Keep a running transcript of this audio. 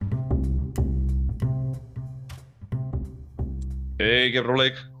Hey,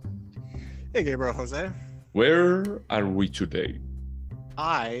 Gabriel, Hey, Gabriel Jose. where are we today?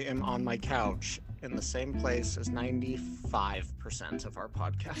 I am on my couch in the same place as 95% of our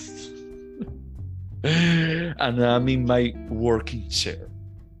podcasts. And I'm in my working chair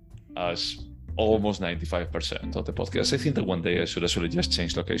as almost 95% of the podcast. I think that one day I should actually just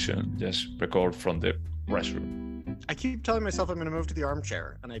change location, just record from the restroom. I keep telling myself I'm going to move to the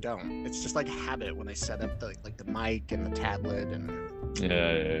armchair, and I don't. It's just like a habit when I set up the mic and the tablet and...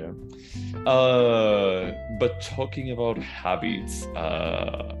 Yeah. But talking about habits,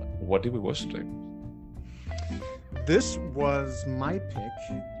 what did we watch today? This was my pick,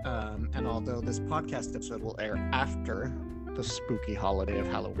 and although this podcast episode will air after the spooky holiday of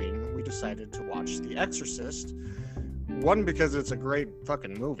Halloween, we decided to watch The Exorcist. One, because it's a great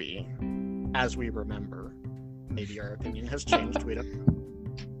fucking movie, as we remember. Maybe our opinion has changed, we don't know.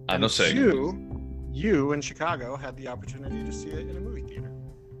 I'm not saying. You in Chicago had the opportunity to see it in a movie theater.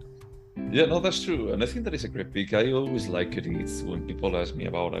 Yeah, no, that's true. And I think that is a great pick. I always like it when people ask me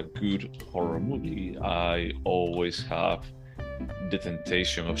about a good horror movie. I always have the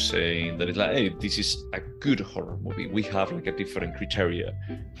temptation of saying that it's like, hey, this is a good horror movie. We have like a different criteria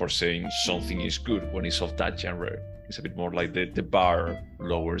for saying something is good when it's of that genre. It's a bit more like the bar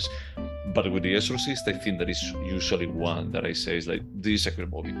lowers. But with The Exorcist, I think that is usually one that I say is like, this is a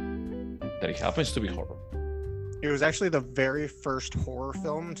good movie. That it happens to be horror. It was actually the very first horror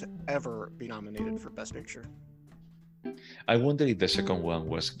film to ever be nominated for Best Picture. I wonder if the second one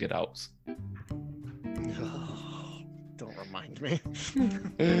was Get Out. Don't remind me.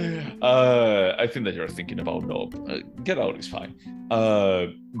 I think that you're thinking about Nope. Get Out is fine. But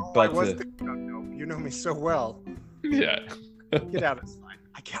I was thinking about Nope. You know me so well. Yeah. Get Out is fine.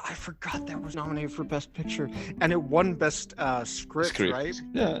 I forgot that was nominated for Best Picture, and it won Best script, right?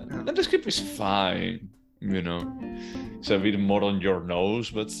 Yeah, and the script is fine. You know, it's a bit more on your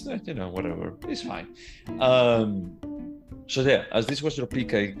nose, but whatever, it's fine. So yeah, as this was your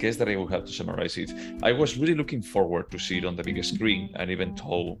pick, I guess that I will have to summarize it. I was really looking forward to see it on the big screen, and even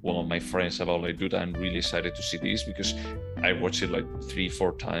told one of my friends about like, dude, I'm really excited to see this because I watched it like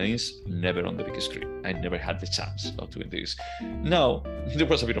 3-4 times, never on the big screen. I never had the chance of doing this. Now, there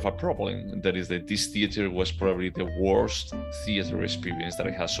was a bit of a problem. That is that this theater was probably the worst theater experience that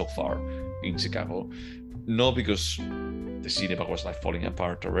I had so far in Chicago. Not because the cinema was like falling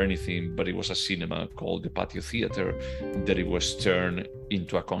apart or anything, but it was a cinema called the Patio Theater that it was turned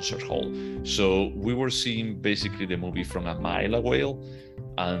into a concert hall. So we were seeing basically the movie from a mile away,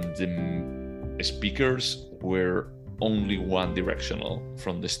 and the speakers were only one directional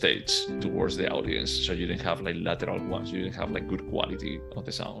from the stage towards the audience. So you didn't have like lateral ones. You didn't have like good quality of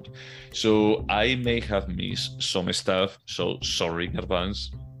the sound. So I may have missed some stuff. So sorry in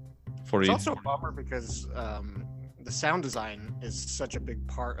advance for it. It's also a bummer because the sound design is such a big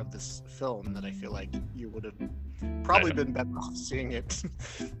part of this film that I feel like you would have probably been better off seeing it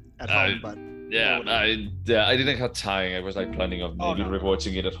at home. But I didn't have time. I was like planning on maybe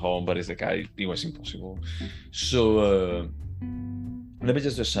rewatching it at home, but it's like it was impossible. So let me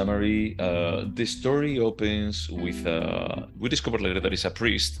just do a summary. The story opens with we discovered later that it's a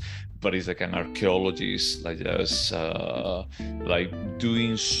priest, but it's like an archaeologist, like just like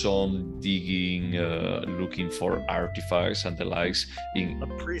doing some digging, looking for artifacts and the likes in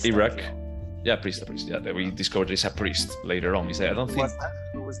Iraq. Yeah, priest. Yeah, we discovered it's a priest later on. He's like, I don't think.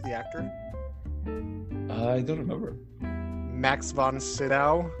 Who was the actor? I don't remember. Max von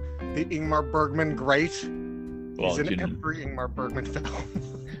Sydow, the Ingmar Bergman great. Well, he's in every Ingmar Bergman film.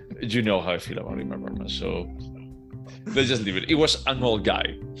 You know how I feel about Ingmar Bergman, so let's just leave it. It was an old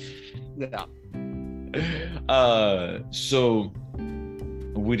guy. Yeah. So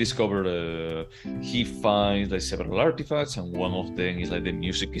we discovered he finds like several artifacts, and one of them is like the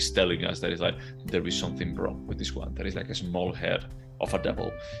music is telling us that it's like there is something wrong with this one. There is like a small head of a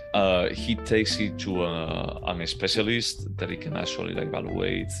devil. He takes it to a specialist that he can actually like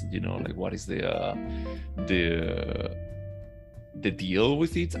evaluate, like what is the deal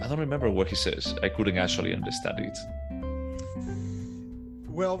with it. I don't remember what he says. I couldn't actually understand it.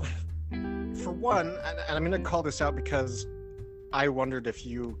 Well, for one, and I'm going to call this out because I wondered if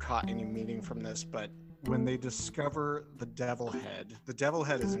you caught any meaning from this, but when they discover the devil head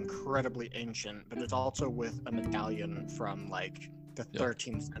is incredibly ancient, but it's also with a medallion from like the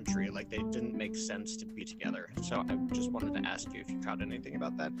 13th century. Like they didn't make sense to be together. So I just wanted to ask you if you caught anything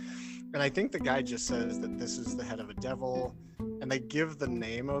about that. And I think the guy just says that this is the head of a devil, and they give the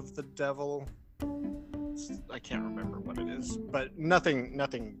name of the devil I can't remember what it is, but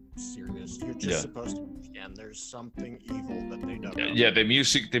nothing serious. You're just supposed to understand there's something evil that they dug up. Yeah, the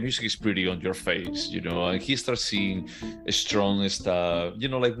music is pretty on your face, and he starts seeing strong stuff,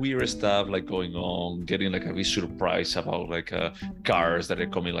 like weird stuff like going on, getting like a bit surprised about like cars that are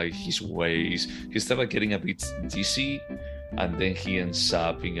coming like his ways. He starts like getting a bit dizzy, and then he ends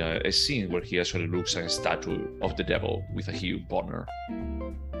up in a scene where he actually looks like a statue of the devil with a huge boner.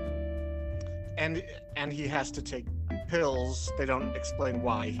 And he has to take pills. They don't explain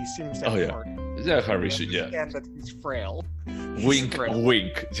why. He seems to have heart. Yeah, Harry should, And that he's frail. Wink,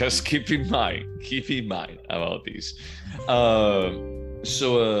 wink. Just keep in mind about this.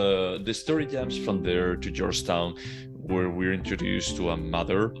 So the story jumps from there to Georgetown, where we're introduced to a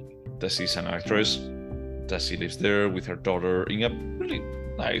mother that is an actress, that she lives there with her daughter in a really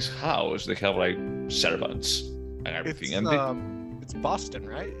nice house. They have like servants and everything. It's Boston,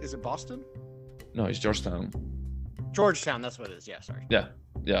 right? Is it Boston? No, it's Georgetown. Georgetown, that's what it is. Yeah, sorry. Yeah,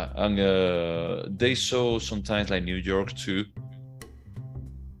 and they show sometimes like New York too.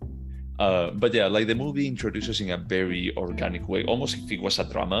 But yeah, like the movie introduces in a very organic way, almost if it was a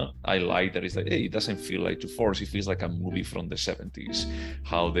drama. I like that it's like, hey, it doesn't feel like too forced. It feels like a movie from the 70s.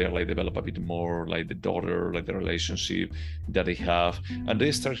 How they like develop a bit more, like the daughter, like the relationship that they have, and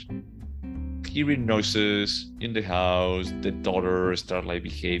they start hearing noises in the house. The daughter start like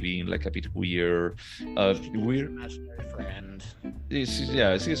behaving like a bit weird. Imaginary friend.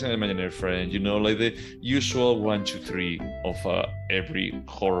 She's an imaginary friend. Like the usual 1, 2, 3 of every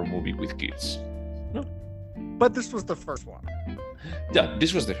horror movie with kids. No, but this was the first one. Yeah,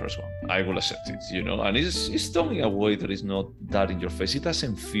 this was the first one. I will accept it. And it's done in a way that is not that in your face. It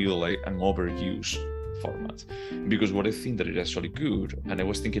doesn't feel like an overuse format, because what I think that is actually good, and I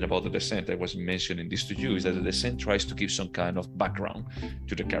was thinking about The Descent, I was mentioning this to you, is that The Descent tries to give some kind of background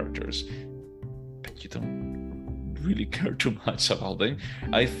to the characters, but you don't really care too much about them.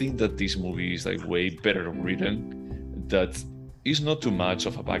 I think that this movie is like way better written, that is not too much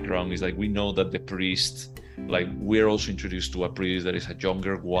of a background. It's like we know that the priest, like we're also introduced to a priest that is a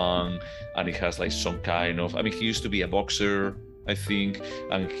younger one, and he has like some kind of, he used to be a boxer, I think,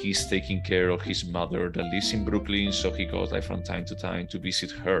 and he's taking care of his mother that lives in Brooklyn, so he goes like from time to time to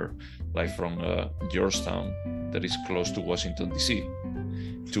visit her, like from Georgetown, that is close to Washington DC.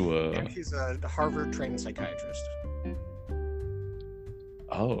 And he's a Harvard-trained psychiatrist.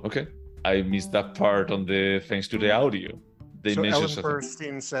 Oh, okay. I missed that part on the thanks to the audio. So Ellen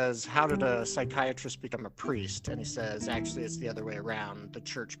Burstyn says, how did a psychiatrist become a priest? And he says, actually, it's the other way around. The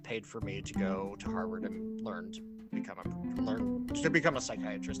church paid for me to go to Harvard and learn to become a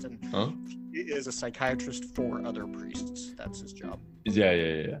psychiatrist. And he is a psychiatrist for other priests. That's his job.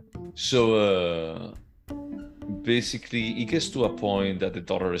 Yeah. So basically, it gets to a point that the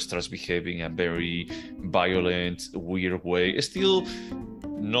daughter starts behaving in a very violent, weird way. Still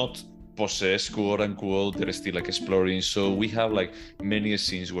not possessed, quote unquote. They're still like exploring, so we have like many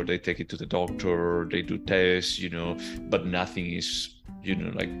scenes where they take it to the doctor, they do tests, but nothing is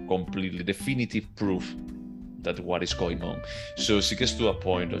like completely definitive proof that what is going on. So she gets to a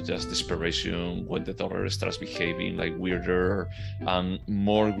point of just desperation when the daughter starts behaving like weirder, and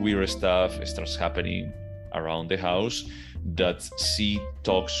more weird stuff starts happening around the house, that she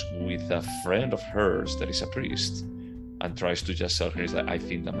talks with a friend of hers that is a priest and tries to just tell her, is like, I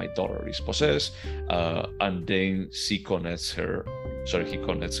think that my daughter is possessed, and then he connects her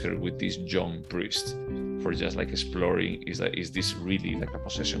with this young priest for just like exploring, is this really like a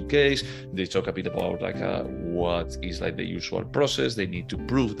possession case? They talk a bit about like what is like the usual process. They need to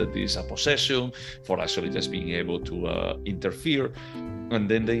prove that this is a possession for actually just being able to interfere, and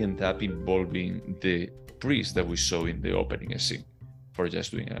then they end up involving the priest that we saw in the opening scene for just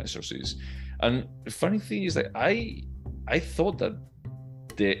doing an exorcism. And the funny thing is that I thought that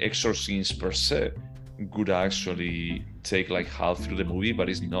the exorcisms per se would actually take like half through the movie, but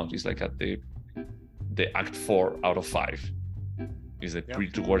it's not. It's like at the act 4 out of 5. Is like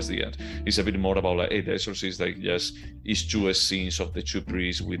pretty towards the end. It's a bit more about like, hey, the exorcist like just is 2 scenes of the 2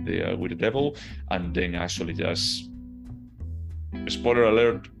 priests with the devil, and then actually just spoiler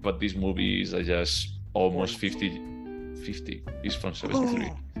alert, but this movie is just almost 50. It's from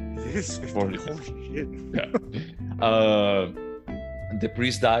 73. Yes, 50. Holy shit. Yeah. The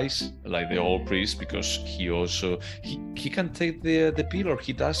priest dies, like the old priest, because he also he can take the pill, or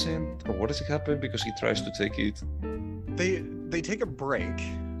he doesn't, or what does it happen? Because he tries to take it. They take a break.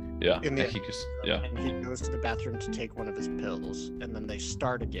 Yeah. And he goes to the bathroom to take one of his pills, and then they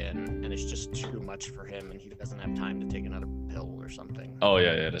start again, and it's just too much for him, and he doesn't have time to take another pill or something. Oh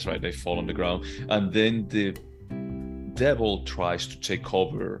yeah, that's right. They fall on the ground, and then the devil tries to take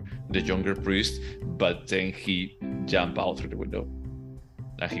over the younger priest, but then he jumps out through the window.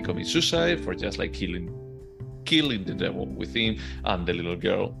 And he commits suicide for just like killing the devil with him, and the little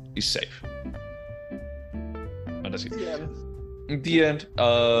girl is safe. And that's it. Yeah. In the end,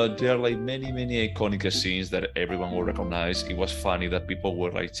 there are like many iconic scenes that everyone will recognize. It was funny that people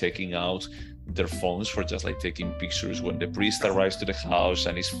were like taking out their phones for just like taking pictures when the priest arrives to the house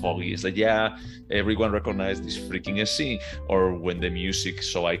and it's foggy. It's like, yeah, everyone recognized this freaking scene. Or when the music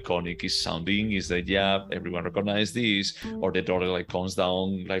so iconic is sounding, is that, yeah, everyone recognized this. Or the daughter like comes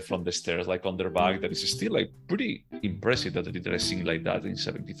down like from the stairs like on their back. That is still like pretty impressive that they did a scene like that in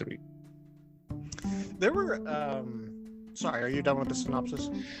 73. There were sorry, are you done with the synopsis?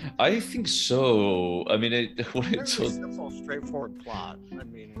 I think so. I mean, it's a simple, straightforward plot. I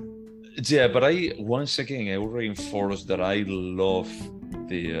mean, yeah, but I will reinforce that I love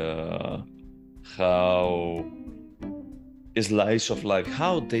the how slice of life,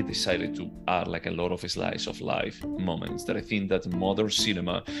 how they decided to add like a lot of slice of life moments. That I think that modern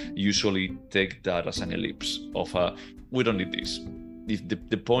cinema usually take that as an ellipse of we don't need this. If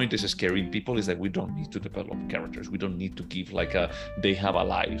the point is scaring people, is that we don't need to develop characters. We don't need to give like they have a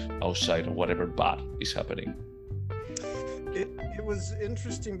life outside of whatever bad is happening. It was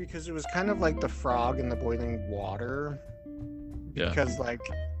interesting because it was kind of like the frog in the boiling water. Yeah. Because like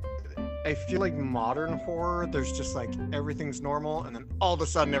I feel like modern horror, there's just like everything's normal and then all of a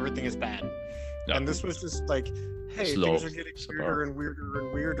sudden everything is bad. Yeah. And this was just like, hey, things are getting weirder and weirder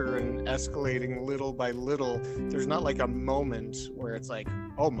and weirder and escalating little by little. There's not like a moment where it's like,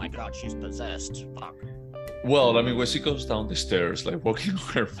 oh my god, she's possessed. Fuck. Well, I mean, when she goes down the stairs, like walking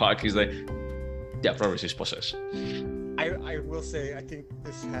on her back, is like, yeah, probably she's possessed. I will say, I think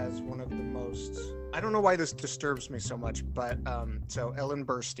this has one of the most, I don't know why this disturbs me so much, but so Ellen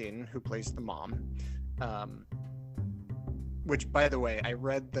Burstyn, who plays the mom, which, by the way, I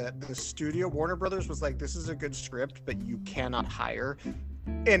read that the studio, Warner Brothers, was like, this is a good script, but you cannot hire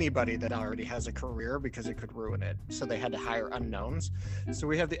anybody that already has a career because it could ruin it. So they had to hire unknowns. So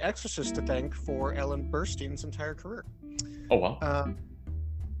we have The Exorcist to thank for Ellen Burstyn's entire career. Oh, wow.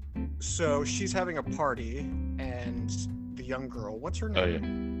 So she's having a party, and the young girl, what's her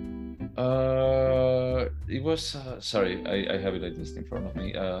name? Oh, yeah. It was, sorry, I have it like this in front of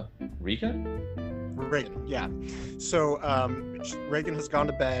me. Regan, yeah. So Regan has gone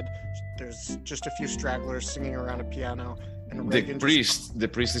to bed. There's just a few stragglers singing around a piano, and Regan the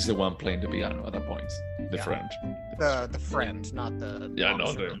priest is the one playing the piano at that point. The friend. The friend, not the. Yeah,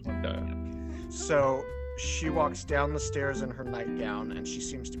 no, yeah. So she walks down the stairs in her nightgown, and she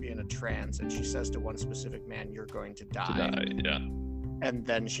seems to be in a trance. And she says to one specific man, "You're going to die." Yeah. And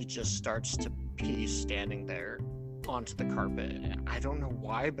then she just starts to pee standing there onto the carpet. I don't know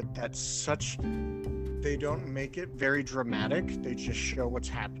why, but that's such, they don't make it very dramatic. They just show what's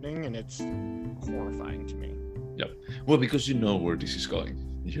happening, and it's horrifying to me. Yeah. Well, because you know where this is going,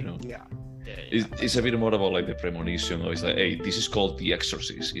 you know. Yeah. It's a bit more about like the premonition. It's like, hey, this is called The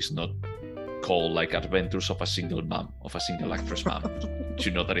Exorcist. It's not called like Adventures of a Single Mom, of a Single Actress Mom. You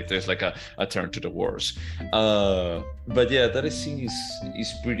know that it is like a turn to the worse. But yeah, that scene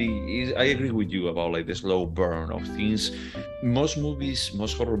is pretty. I agree with you about like the slow burn of things. Most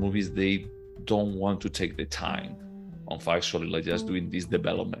horror movies, they don't want to take the time of actually like just doing this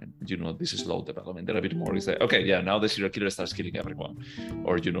development. You know, this is slow development. They're a bit more. It's like, okay, yeah, now the serial killer starts killing everyone,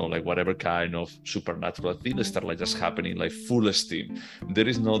 or you know, like whatever kind of supernatural things start like just happening like full steam. There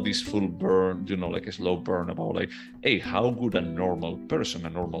is not this full burn, you know, like a slow burn about like, hey, how would a normal person, a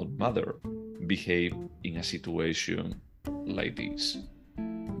normal mother, behave in a situation like this?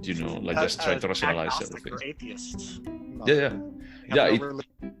 You know, like just trying to rationalize everything. Atheist. Yeah.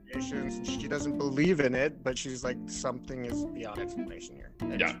 She doesn't believe in it, but she's like, something is beyond explanation here.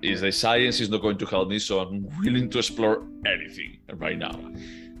 Yeah, is the science is not going to help me, so I'm willing to explore anything right now.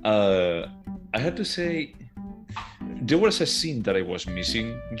 I had to say, there was a scene that I was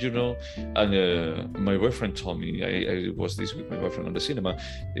missing, you know, and my boyfriend told me, I was this with my boyfriend on the cinema,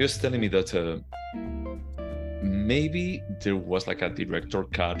 he was telling me that maybe there was like a director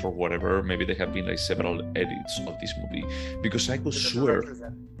cut or whatever, maybe there have been like several edits of this movie, because I could swear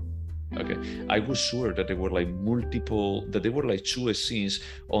that there were like that there were like two scenes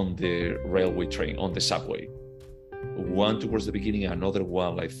on the railway train, on the subway, one towards the beginning, another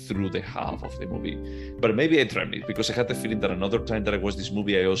one like through the half of the movie. But maybe I dreamt it, because I had the feeling that another time that I watched this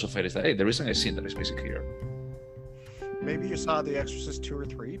movie, I also felt that, hey, there isn't a scene that is missing here. Maybe you saw The Exorcist 2 or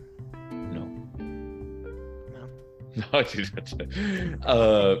 3? No, I didn't.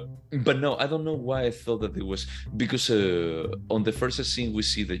 But no, I don't know why I thought that it was because on the first scene we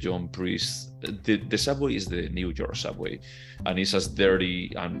see the John Priest. The subway is the New York subway, and it's as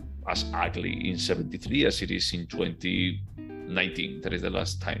dirty and as ugly in '73 as it is in 2019. That is the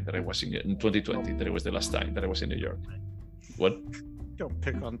last time that I was in 2020. That it was the last time that I was in New York. What? Don't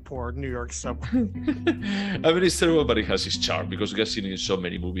pick on poor New York subway. I mean, it's terrible, but it has its charm because we have seen it in so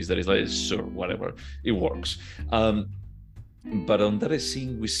many movies that it's like, sure, whatever, it works. But on that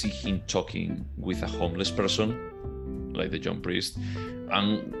scene, we see him talking with a homeless person, like the John Priest,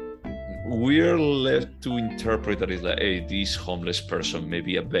 and we're left to interpret that it's like, hey, this homeless person may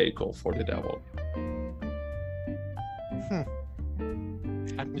be a vehicle for the devil.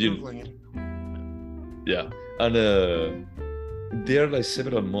 I'm Googling it. Yeah, and there are like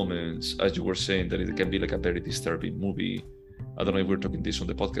several moments, as you were saying, that it can be like a very disturbing movie. I don't know if we were talking this on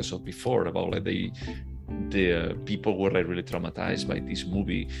the podcast or before about like the people were like really traumatized by this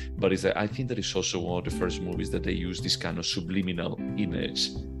movie, but it's like, I think that it's also one of the first movies that they use this kind of subliminal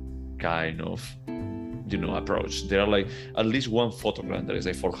image kind of approach. There are like at least one photograph that is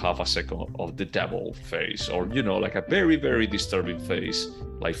like for half a second of the devil face, or like a very, very disturbing face,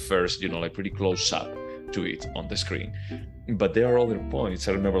 like first, like pretty close up to it on the screen. But there are other points.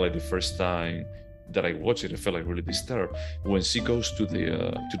 I remember like the first time that I watched it, I felt like really disturbed when she goes to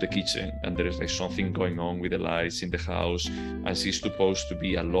the kitchen and there is like something going on with the lights in the house, and she's supposed to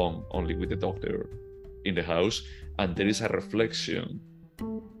be alone only with the doctor in the house, and there is a reflection.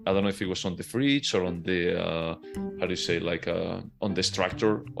 I don't know if it was on the fridge or on the how do you say, like on the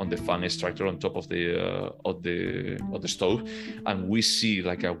extractor, on the fan extractor on top of the stove, and we see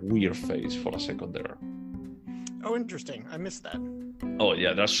like a weird face for a second there. Oh, interesting. I missed that. Oh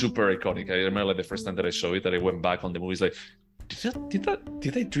yeah, that's super iconic. I remember like the first time that I saw it, that I went back on the movies like, did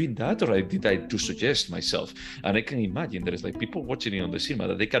I dream that, or did I to suggest myself? And I can imagine there is like people watching it on the cinema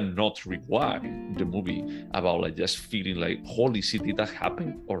that they cannot rewind the movie about like just feeling like, holy shit, did that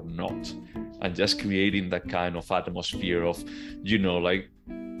happen or not? And just creating that kind of atmosphere of, like,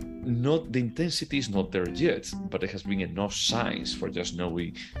 not the intensity is not there yet, but there has been enough signs for just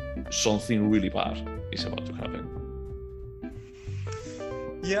knowing something really bad is about to happen.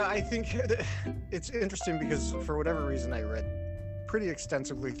 Yeah, I think it's interesting because for whatever reason I read pretty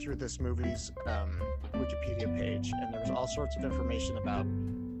extensively through this movie's Wikipedia page, and there was all sorts of information about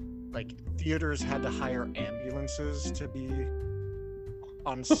like theaters had to hire ambulances to be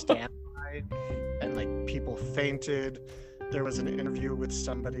on standby, and like people fainted. There was an interview with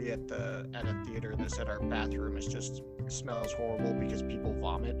somebody at a theater that said our bathroom smells horrible because people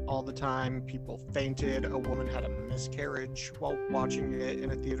vomit all the time. People fainted. A woman had a miscarriage while watching it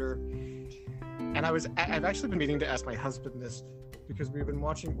in a theater. And I've actually been meaning to ask my husband this because we've been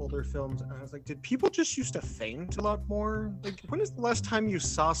watching older films, and I was like, did people just used to faint a lot more? Like, when is the last time you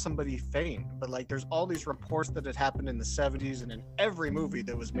saw somebody faint? But like, there's all these reports that it happened in the 70s, and in every movie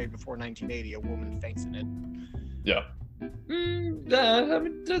that was made before 1980, a woman faints in it. Yeah. I mean,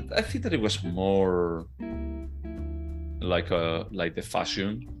 I think that it was more like the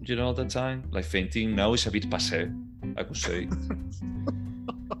fashion, at the time. Like fainting now is a bit passé, I could say.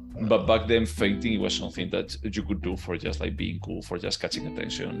 But back then, fainting was something that you could do for just like being cool, for just catching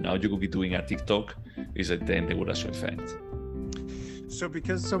attention. Now you could be doing a TikTok, is that then they would actually faint. So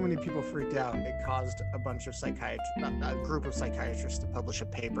because so many people freaked out, it caused a bunch of a group of psychiatrists to publish a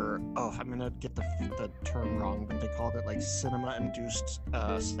paper. Oh, I'm gonna get the term wrong, but they called it like cinema-induced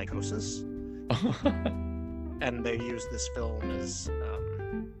psychosis. And they used this film as,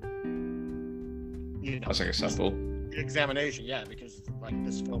 as an example. Examination, yeah, because like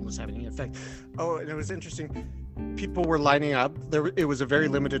this film was having an effect. Oh, and it was interesting. People were lining up. It was a very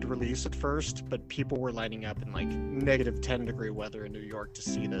limited release at first, but people were lining up in like -10-degree weather in New York to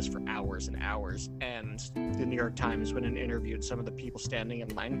see this for hours and hours. And the New York Times went and interviewed some of the people standing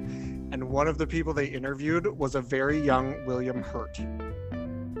in line, and one of the people they interviewed was a very young William Hurt.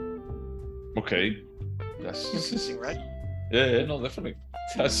 Okay, that's interesting, right? Yeah, no, definitely.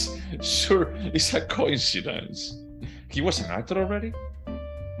 That's sure. It's a coincidence. He was an actor already?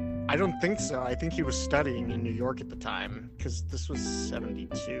 I don't think so. I think he was studying in New York at the time, because this was 72.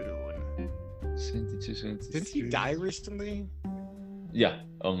 72, 73. Didn't he die recently? Yeah,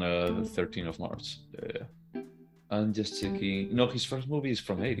 on the 13th of March. Yeah. I'm just checking. No, his first movie is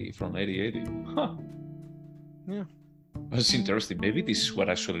from 80. Huh. Yeah. That's interesting. Maybe this is what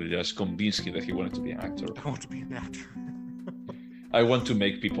actually just convinced him that he wanted to be an actor. I want to be an actor. I want to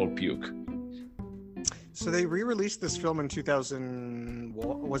make people puke. So they re-released this film in 2000,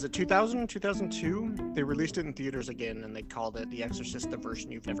 was it 2000, 2002? They released it in theaters again, and they called it The Exorcist, the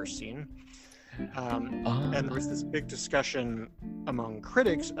version you've never seen. And there was this big discussion among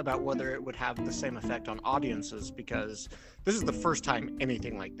critics about whether it would have the same effect on audiences, because this is the first time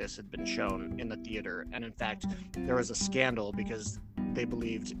anything like this had been shown in the theater. And in fact, there was a scandal because they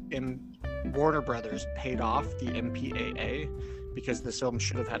believed Warner Brothers paid off the MPAA because this film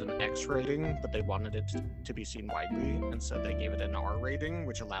should have had an X rating, but they wanted it to be seen widely, and so they gave it an R rating,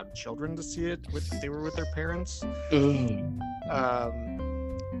 which allowed children to see it if they were with their parents.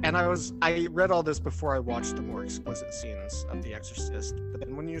 And I read all this before I watched the more explicit scenes of The Exorcist, but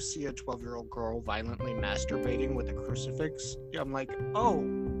then when you see a 12-year-old girl violently masturbating with a crucifix, I'm like, oh,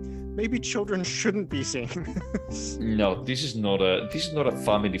 maybe children shouldn't be seeing this. No, this is not a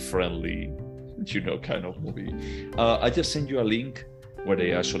family-friendly, kind of movie. I just sent you a link where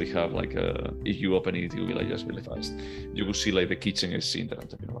they actually have like if you open it will be like just really fast. You will see like the kitchen scene that I'm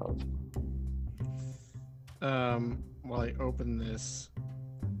talking about. While I open this,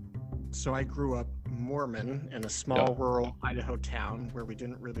 so I grew up Mormon in a small rural Idaho town where we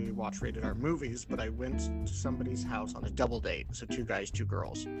didn't really watch rated R movies, but I went to somebody's house on a double date, so 2 guys, 2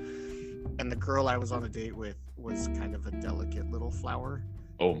 girls. And the girl I was on a date with was kind of a delicate little flower.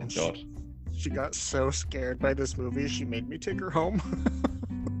 Oh my God. She got so scared by this movie, she made me take her home.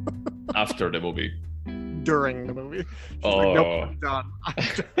 After the movie? During the movie. She's like, nope, I'm done.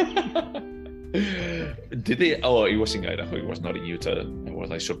 Did they? Oh, it was in Idaho. It was not in Utah. I was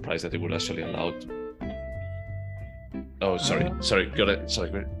like surprised that they would actually allow. Oh, sorry. Got it.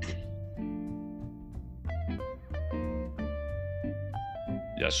 Sorry.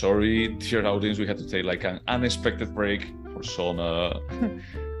 Yeah, sorry, dear audience. We had to take like an unexpected break for some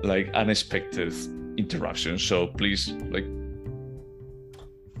like unexpected interruption. So please, like.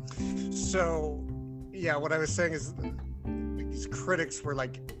 So, yeah, what I was saying is these critics were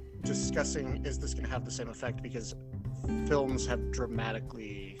like discussing, is this going to have the same effect, because films have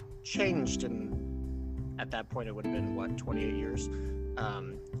dramatically changed, and at that point it would have been 28 years.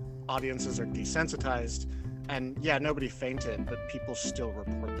 Audiences are desensitized, and yeah, nobody fainted, but people still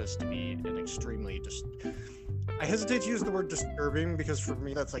report this to be an extremely I hesitate to use the word disturbing, because for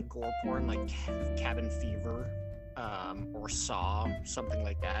me that's like gore porn, like Cabin Fever, or Saw, something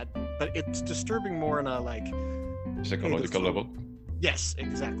like that, but it's disturbing more in a like psychological level. Yes,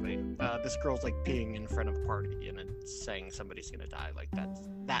 exactly. This girl's like peeing in front of a party and it's saying somebody's gonna die. Like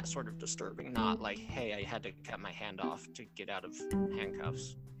that sort of disturbing, not like, hey, I had to cut my hand off to get out of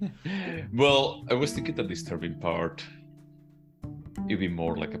handcuffs. Well, I was thinking the disturbing part, it'd be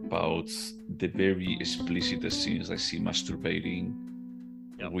more like about the very explicit scenes I see masturbating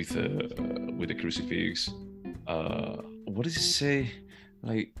with the crucifix. What does it say?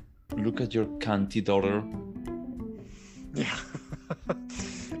 Like, look at your canty daughter. Yeah.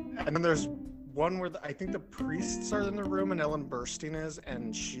 And then there's one where I think the priests are in the room and Ellen Burstyn is,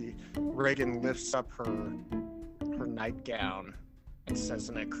 and Reagan lifts up her nightgown and says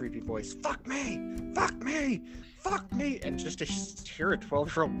in a creepy voice, "Fuck me, fuck me, fuck me," and just to hear a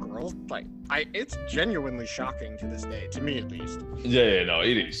 12-year-old girl, like, it's genuinely shocking to this day, to me at least. Yeah, no,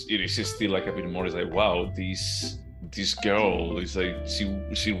 it is. It's still like a bit more. It's like, wow, this girl is like,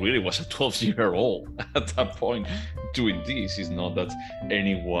 she really was a 12-year-old at that point doing this. It's not that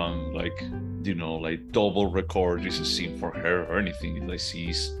anyone like double record this scene for her or anything. It's like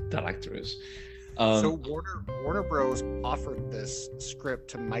she's that actress. So Warner Bros. Offered this script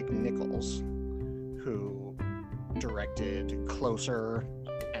to Mike Nichols, who directed Closer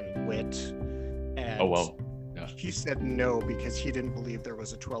and Wit, and oh wow, yeah. He said no because he didn't believe there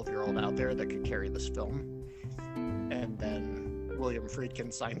was a 12-year-old out there that could carry this film. And then William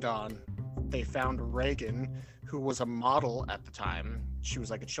Friedkin signed on. They found Reagan, who was a model at the time. She was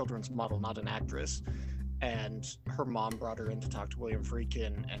like a children's model, not an actress. And her mom brought her in to talk to William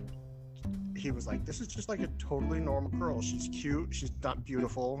Friedkin, and he was like, this is just like a totally normal girl. She's cute. She's not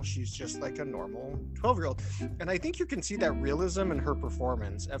beautiful. She's just like a normal 12-year-old. And I think you can see that realism in her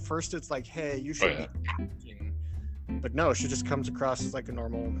performance. At first, it's like, hey, you should be acting. But no, she just comes across as like a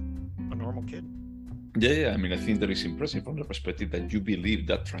normal kid. Yeah. I mean, I think that is impressive from the perspective that you believe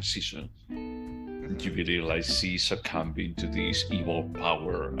that transition. You believe like she succumbing to this evil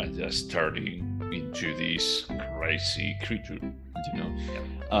power and just turning into this crazy creature,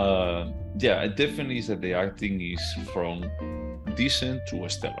 Yeah, it definitely is that the acting is from decent to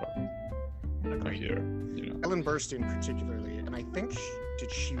stellar. Right here, Ellen Burstyn particularly, and I think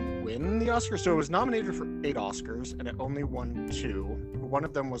did she win the Oscar? So it was nominated for 8 Oscars, and it only won 2. One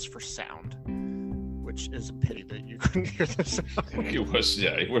of them was for sound, which is a pity that you couldn't hear the sound.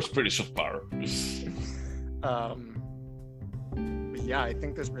 It was pretty subpar. But yeah, I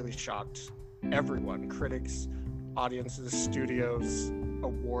think this really shocked everyone: critics, audiences, studios,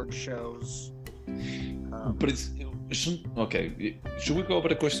 award shows. But it's okay. Should we go over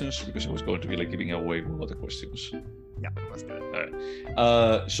the questions? Because I was going to be like giving away all the questions. Yeah, let's do it.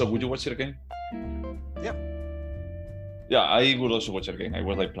 All right. So would you watch it again? Yeah. Yeah, I would also watch it again. I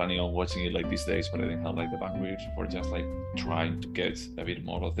was like planning on watching it like these days, but I didn't have like the bandwidth for just like trying to get a bit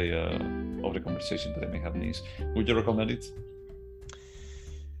more of the conversation that I may have missed. Would you recommend it?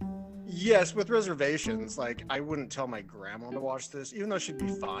 Yes, with reservations. Like, I wouldn't tell my grandma to watch this, even though she'd be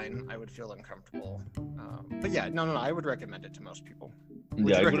fine. I would feel uncomfortable. But yeah, no, I would recommend it to most people.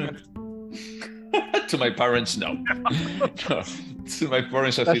 Would you recommend it? To my parents, no. No. To my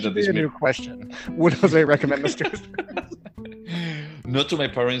parents, I think that this is a new question. Would Jose recommend this to his parents? Not to my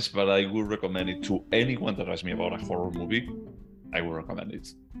parents, but I would recommend it to anyone that asks me about a horror movie. I would recommend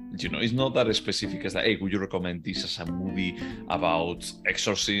it. You know, it's not that specific as like, hey, would you recommend this as a movie about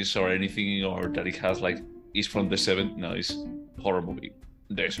exorcists or anything, or that it has like is from the 70s? No, it's horror movie.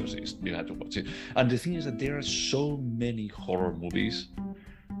 The Exorcist. You have to watch it. And the thing is that there are so many horror movies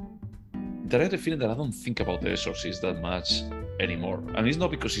that I have the feeling that I don't think about The Exorcist that much anymore. And it's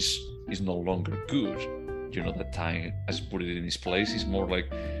not because it's no longer good. You know, that time has put it in its place. It's more like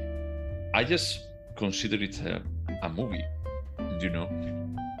I just consider it a movie, you know,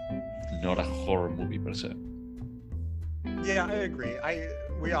 not a horror movie per se. Yeah, I agree.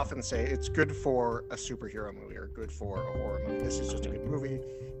 We often say it's good for a superhero movie or good for a horror movie. This is just a good movie.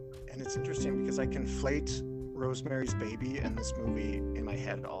 And it's interesting because I conflate Rosemary's Baby and this movie in my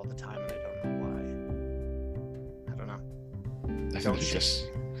head all the time, and I don't know why. I don't know. I think it's just...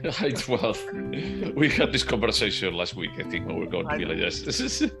 Well, we had this conversation last week, I think, when we were going to be like this. This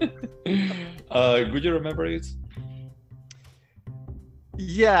is... Would you remember it?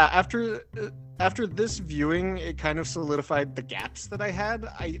 Yeah, after this viewing, it kind of solidified the gaps that I had.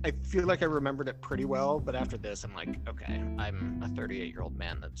 I feel like I remembered it pretty well, but after this, I'm like, okay, I'm a 38-year-old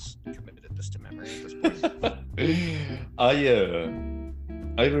man that's committed this to memory at this point.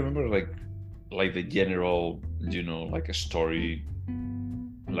 I remember like the general, you know, like a story,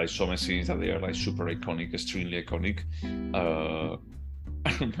 like some scenes that they are like super iconic, extremely iconic.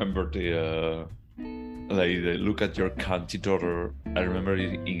 I remember the Look at Your Candy Daughter. I remember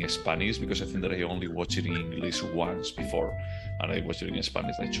it in Spanish because I think that I only watched it in English once before, and I watched it in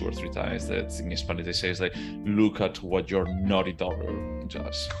Spanish like 2 or 3 times. That in Spanish they say it's like, look at what your naughty daughter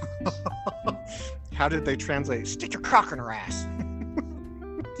does. How did they translate? Stick your cock in her ass.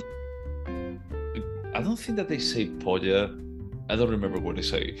 I don't think that they say polla. I don't remember what they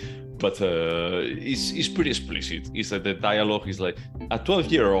say, but it's pretty explicit. It's like the dialogue is like a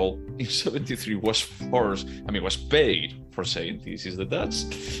 12-year-old in 73 was paid for saying this. Is that's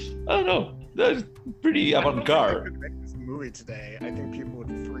I don't know, that's pretty avant-garde. If I could make this movie today, I think people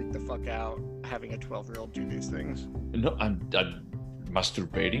would freak the fuck out having a 12-year-old do these things. No, and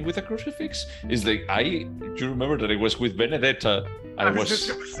masturbating with a crucifix is like do you remember that it was with Benedetta? I was just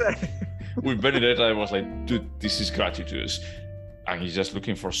gonna say. With Benedetta, I was like, dude, this is gratuitous. And he's just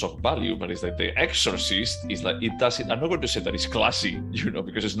looking for shock value, but it's like The Exorcist is like, it doesn't, I'm not going to say that it's classy, you know,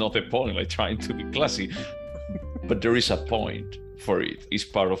 because it's not the point, like trying to be classy, but there is a point for it. It's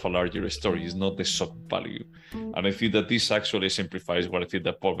part of a larger story. It's not the shock value. And I think that this actually simplifies what I think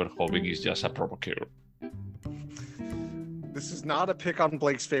that Paul Verhoeven is just a provocateur. This is not a pick on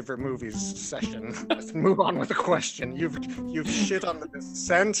Blake's favorite movies session. Let's move on with the question. You've shit on The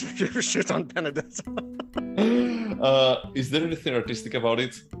Descent. You've shit on Benedetta. Is there anything artistic about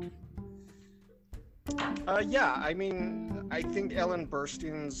it? Yeah, I mean, I think Ellen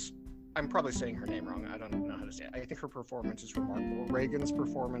Burstyn's, I'm probably saying her name wrong. I don't know how to say it. I think her performance is remarkable. Reagan's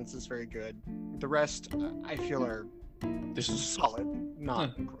performance is very good. The rest, I feel, are solid,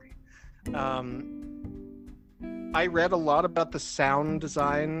 not great. I read a lot about the sound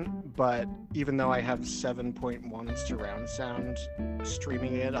design, but even though I have 7.1 surround sound,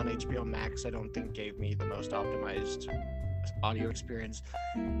 streaming it on HBO Max I don't think gave me the most optimized audio experience.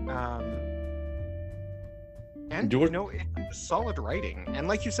 And you know, it's solid writing, and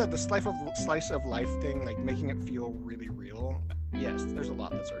like you said, the slice of life thing, like making it feel really real. Yes, there's a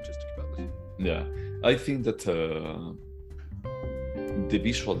lot that's artistic about this. Yeah, I think that the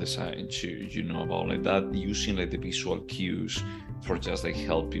visual design too, you know, about like that, using like the visual cues for just like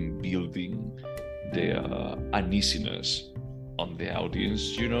helping building the uneasiness on the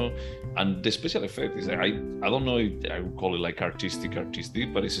audience, you know, and the special effect is like, I don't know if I would call it like artistic,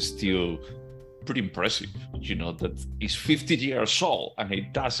 but it's still pretty impressive, you know, that it's 50 years old and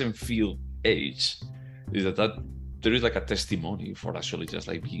it doesn't feel aged. Is that there is like a testimony for actually just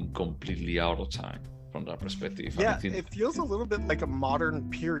like being completely out of time. from that perspective. Yeah, I think, it feels a little bit like a modern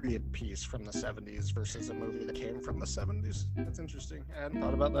period piece from the 70s versus a movie that came from the 70s. That's interesting. I hadn't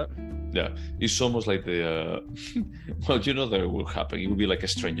thought about that. yeah, it's almost like the well, you know that will happen. It would be like a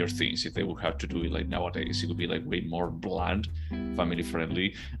Stranger Things if they would have to do it like nowadays. It would be like way more bland, family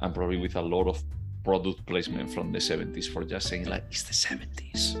friendly, and probably with a lot of product placement from the 70s for just saying like it's the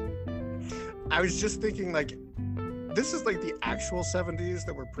 70s. I was just thinking like this is like the actual 70s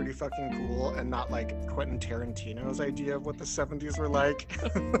that were pretty fucking cool and not like Quentin Tarantino's idea of what the 70s were like.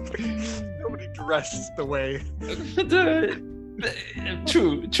 Nobody dressed the way.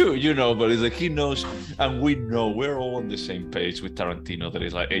 True, you know, but it's like he knows, and we know we're all on the same page with Tarantino that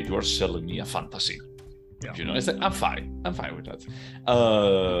is like, hey, you are selling me a fantasy. Yeah. You know, it's like I'm fine with that.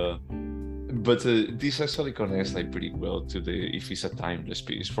 But this actually connects like pretty well to the if it's a timeless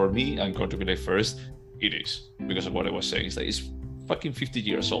piece. For me, I'm going to be like first, it is, because of what I was saying. It's like it's fucking 50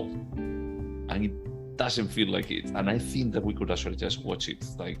 years old, and it doesn't feel like it. And I think that we could actually just watch it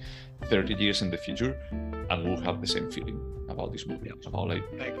like 30 years in the future, and we'll have the same feeling about this movie. About like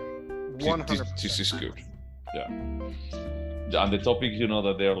 100%. This is good. Yeah. And the topic, you know,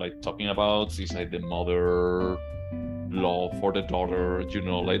 that they're like talking about is like the mother love for the daughter, you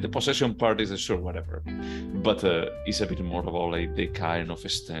know, like the possession part is sure whatever, but it's a bit more about like the kind of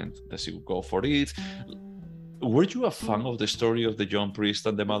extent that she would go for it. Were you a fan of the story of the young priest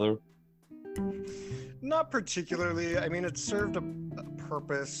and the mother? Not particularly. I mean, it served a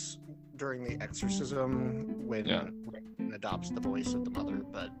purpose during the exorcism when Regan adopts the voice of the mother,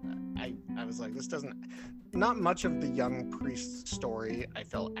 but I was like, this doesn't, not much of the young priest's story I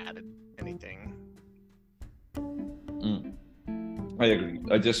felt added anything. I agree.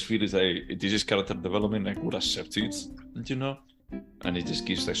 I just feel it's like this is character development. I would accept it, you know, and it just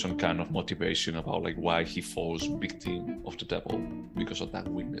gives like some kind of motivation about like why he falls victim of the devil because of that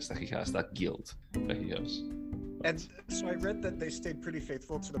weakness that he has, that guilt that he has. And so I read that they stayed pretty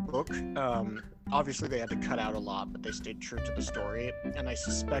faithful to the book. Obviously, they had to cut out a lot, but they stayed true to the story. And I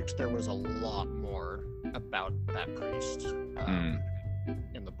suspect there was a lot more about that priest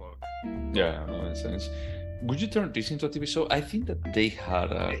in the book. Yeah, that makes sense. Would you turn this into a TV show? I think that they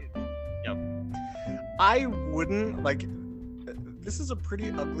had a... Yep. I wouldn't, like, this is a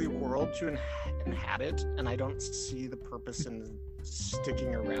pretty ugly world to inhabit, and I don't see the purpose in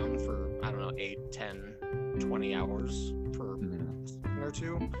sticking around for, I don't know, 8, 10, 20 hours for a season or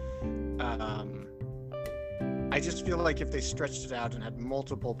two. I just feel like if they stretched it out and had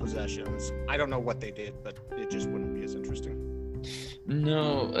multiple possessions, I don't know what they did, but it just wouldn't be as interesting.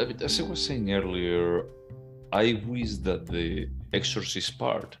 No, as I was saying earlier, I wish that the Exorcist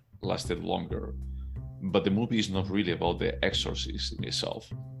part lasted longer, but the movie is not really about the Exorcist in itself,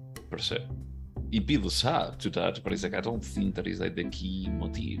 per se. It builds up to that, but it's like I don't think that is like the key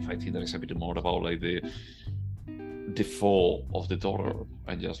motif. I think that is a bit more about like the fall of the daughter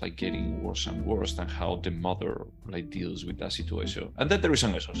and just like getting worse and worse, and how the mother like deals with that situation. And then there is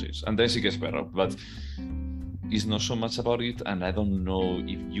an Exorcist, and then she gets better, but it's not so much about it. And I don't know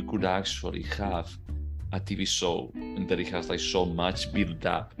if you could actually have a TV show that it has like so much build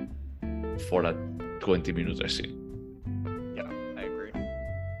up for a 20-minute scene. Yeah, I agree.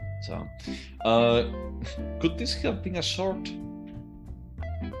 So, could this have been a short?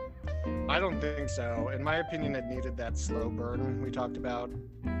 I don't think so. In my opinion, it needed that slow burn we talked about.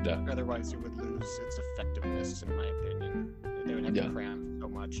 Yeah. Otherwise, it would lose its effectiveness, in my opinion. They would have to cram so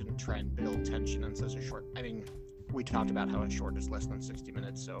much and try and build tension in such a short. I mean, we talked about how a short is less than 60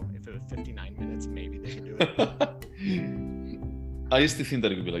 minutes, so if it was 59 minutes, maybe they could do it. I used to think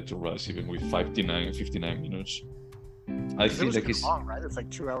that it would be like to rush even with 59 minutes. I feel like it's long, right? It's like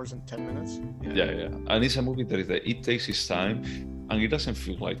 2 hours and 10 minutes. Yeah. And it's a movie that is like, it takes its time, and it doesn't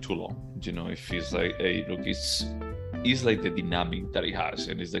feel like too long. You know, it feels like, hey, look, it's like the dynamic that it has,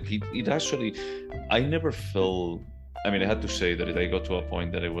 and it's like it actually. I never felt. I mean, I had to say that I got to a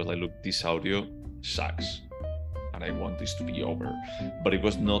point that I was like, look, this audio sucks, and I want this to be over. But it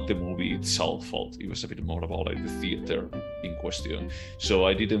was not the movie itself fault. It was a bit more about like the theater in question. So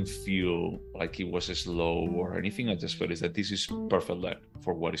I didn't feel like it was slow or anything. I just felt that this is perfect length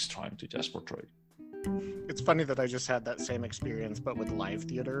for what it's trying to just portray. It's funny that I just had that same experience, but with live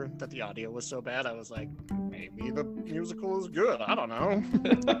theater, that the audio was so bad. I was like, maybe the musical is good. I don't know.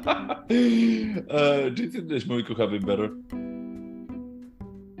 Do you think this movie could have been better?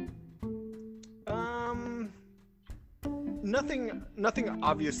 Nothing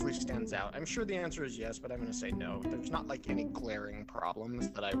obviously stands out. I'm sure the answer is yes, but I'm going to say no. There's not like any glaring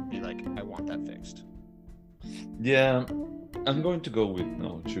problems that I would be like, I want that fixed. Yeah, I'm going to go with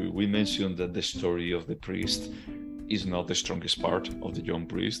no too. We mentioned that the story of the priest is not the strongest part of the young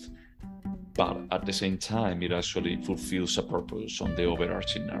priest, but at the same time, it actually fulfills a purpose on the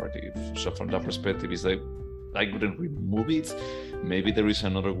overarching narrative. So from that perspective, it's like I wouldn't remove it. Maybe there is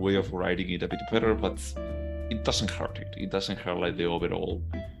another way of writing it a bit better, but it doesn't hurt it. It doesn't hurt like the overall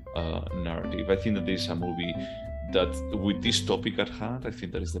narrative. I think that this is a movie that, with this topic at hand, I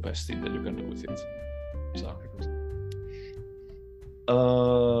think that is the best thing that you can do with it. So,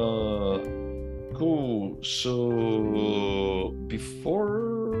 cool. So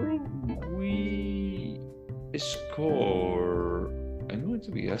before we score, I'm going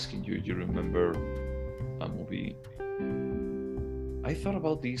to be asking you, you remember a movie? I thought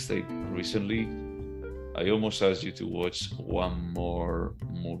about this like recently. I almost asked you to watch one more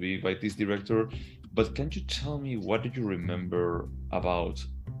movie by this director, but can you tell me, what do you remember about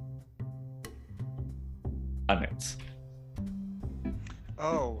Annette?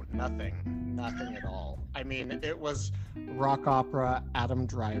 Oh, nothing at all. I mean, it was rock opera, Adam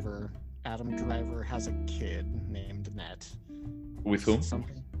Driver. Adam Driver has a kid named Annette. With whom?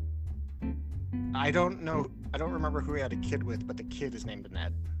 Something. I don't know. I don't remember who he had a kid with, but the kid is named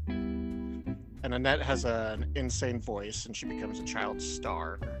Annette. And Annette has an insane voice, and she becomes a child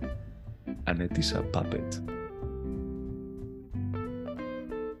star. Annette is a puppet.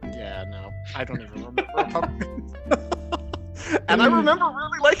 Yeah, no, I don't even remember a puppet. And I remember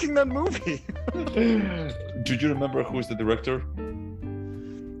really liking that movie. Do you remember who is the director?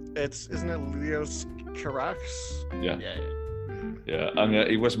 Isn't it Leos Carax? Yeah. Yeah, and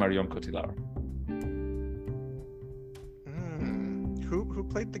it was Marion Cotillard. Who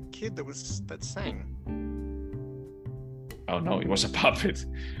played the kid that sang? Oh no, it was a puppet.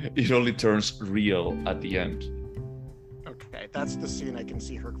 It only turns real at the end. Okay, that's the scene I can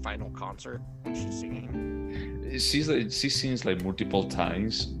see her final concert when she's singing. She sings like multiple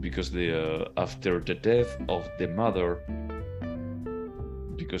times because after the death of the mother,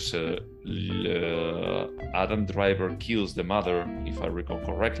 because Adam Driver kills the mother, if I recall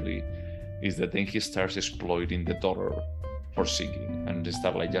correctly, is that then he starts exploiting the daughter for singing, and they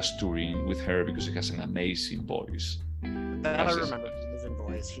start like just touring with her because she has an amazing voice. That I remember his amazing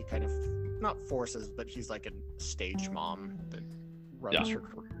voice. He kind of not forces, but he's like a stage mom that runs her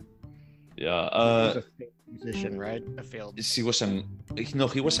career. Yeah. He was a failed musician, right?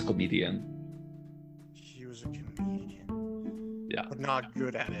 He was a comedian. He was a comedian. Yeah. But not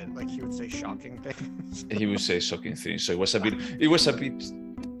good at it. Like, he would say shocking things. He would say shocking things. So it was a bit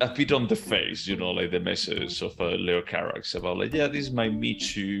on the face, you know, like the message of Leo Carax about like, yeah, this is my Me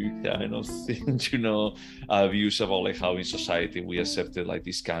Too kind of thing, you know, views about like how in society we accepted like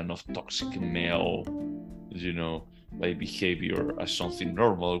this kind of toxic male, you know, like behavior as something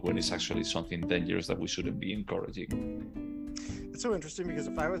normal when it's actually something dangerous that we shouldn't be encouraging. It's so interesting because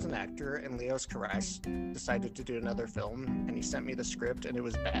if I was an actor and Leos Carax decided to do another film and he sent me the script and it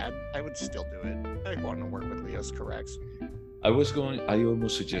was bad, I would still do it. I want to work with Leos Carax. I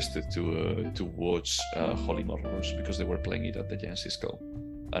almost suggested to watch Holy Motors because they were playing it at the Gen Cisco,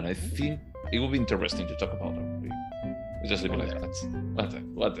 and I think it would be interesting to talk about that movie. Just leave it like that.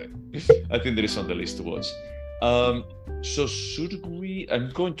 What the? I think there is on the list to watch. So should we? I'm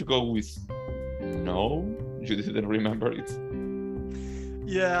going to go with no. You didn't remember it?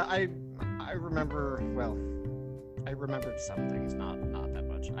 Yeah, I remember. Well, I remembered some things, not that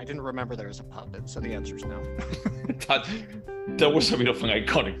much. I didn't remember there was a puppet, so the answer is no. that was a bit of an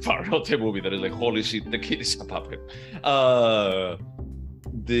iconic part of the movie. That is like, holy shit, the kid is a puppet.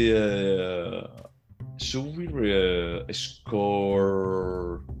 Should we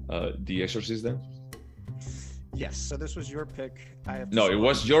score The Exorcist then? Yes. So this was your pick. No, it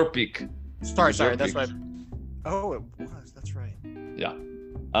was your pick. Sorry. That's why. Oh, it was. That's right. Yeah.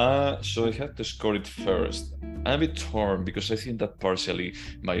 So I had to score it first. I'm a bit torn because I think that partially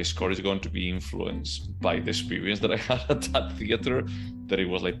my score is going to be influenced by the experience that I had at that theater, that it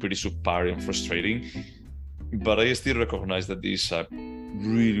was like pretty subpar and frustrating. But I still recognize that this is a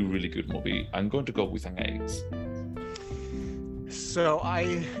really, really good movie. I'm going to go with an 8. So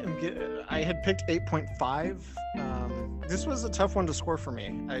I had picked 8.5. This was a tough one to score for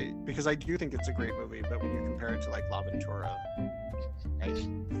me, because I do think it's a great movie, but when you compare it to like La Ventura,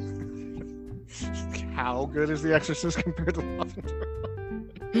 how good is The Exorcist compared to La Ventura?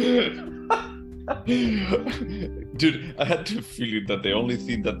 Dude, I had the feeling that the only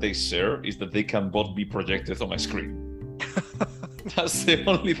thing that they share is that they can both be projected on my screen. That's the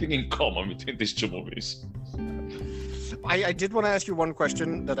only thing in common between these two movies. I did want to ask you one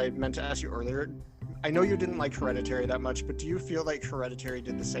question that I meant to ask you earlier. I know you didn't like Hereditary that much, but do you feel like Hereditary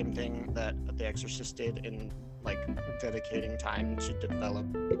did the same thing that The Exorcist did in like dedicating time to develop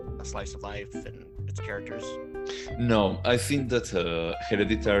a slice of life and its characters? No, I think that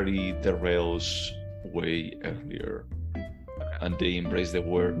Hereditary derails way earlier, and they embrace the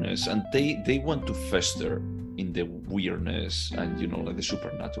awareness, and they want to fester in the weirdness and like the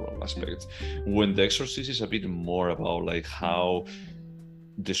supernatural aspect. When The Exorcist is a bit more about like how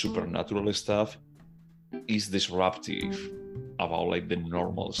the supernatural stuff is disruptive about like the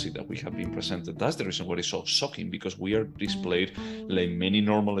normalcy that we have been presented. That's the reason why it's so shocking, because we are displayed like many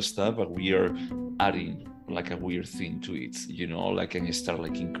normal stuff, but we are adding like a weird thing to it, like, and start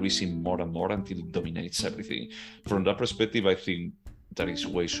like increasing more and more until it dominates everything. From that perspective, I think that is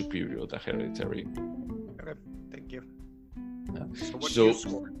way superior than Hereditary. Okay, thank you. Yeah. So what do you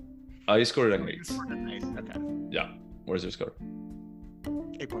score? I scored an 8. Okay. Yeah. Where's your score?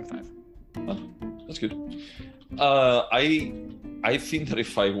 8.5. Oh, that's good. I think that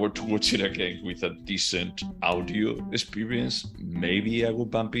if I were to watch it again with a decent audio experience, maybe I would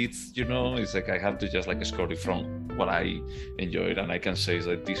bump it. It's like I have to just like score it from what I enjoyed, and I can say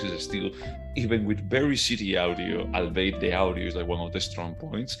that this is still, even with very shitty audio, albeit the audio is like one of the strong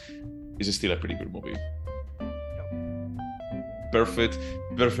points, is still a pretty good movie. Perfect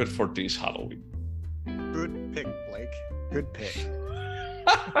for this Halloween. Good pick, Blake. Good pick.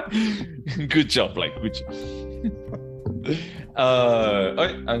 Good job, Blake. Good job.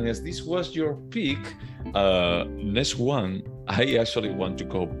 Alright, and as this was your pick, next one, I actually want to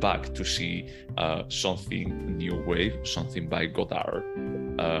go back to see something new wave, something by Godard,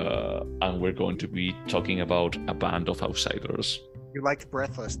 and we're going to be talking about A Band of Outsiders. You liked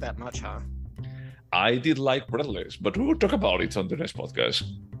Breathless that much, huh? I did like Breathless, but we will talk about it on the next podcast.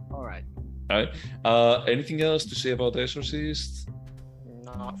 All right. Anything else to say about The Exorcist?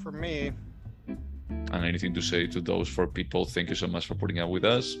 Not for me. And anything to say to those 4 people? Thank you so much for putting up with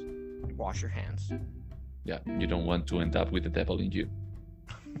us. Wash your hands. Yeah, you don't want to end up with the devil in you.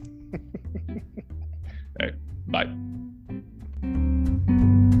 All right, bye.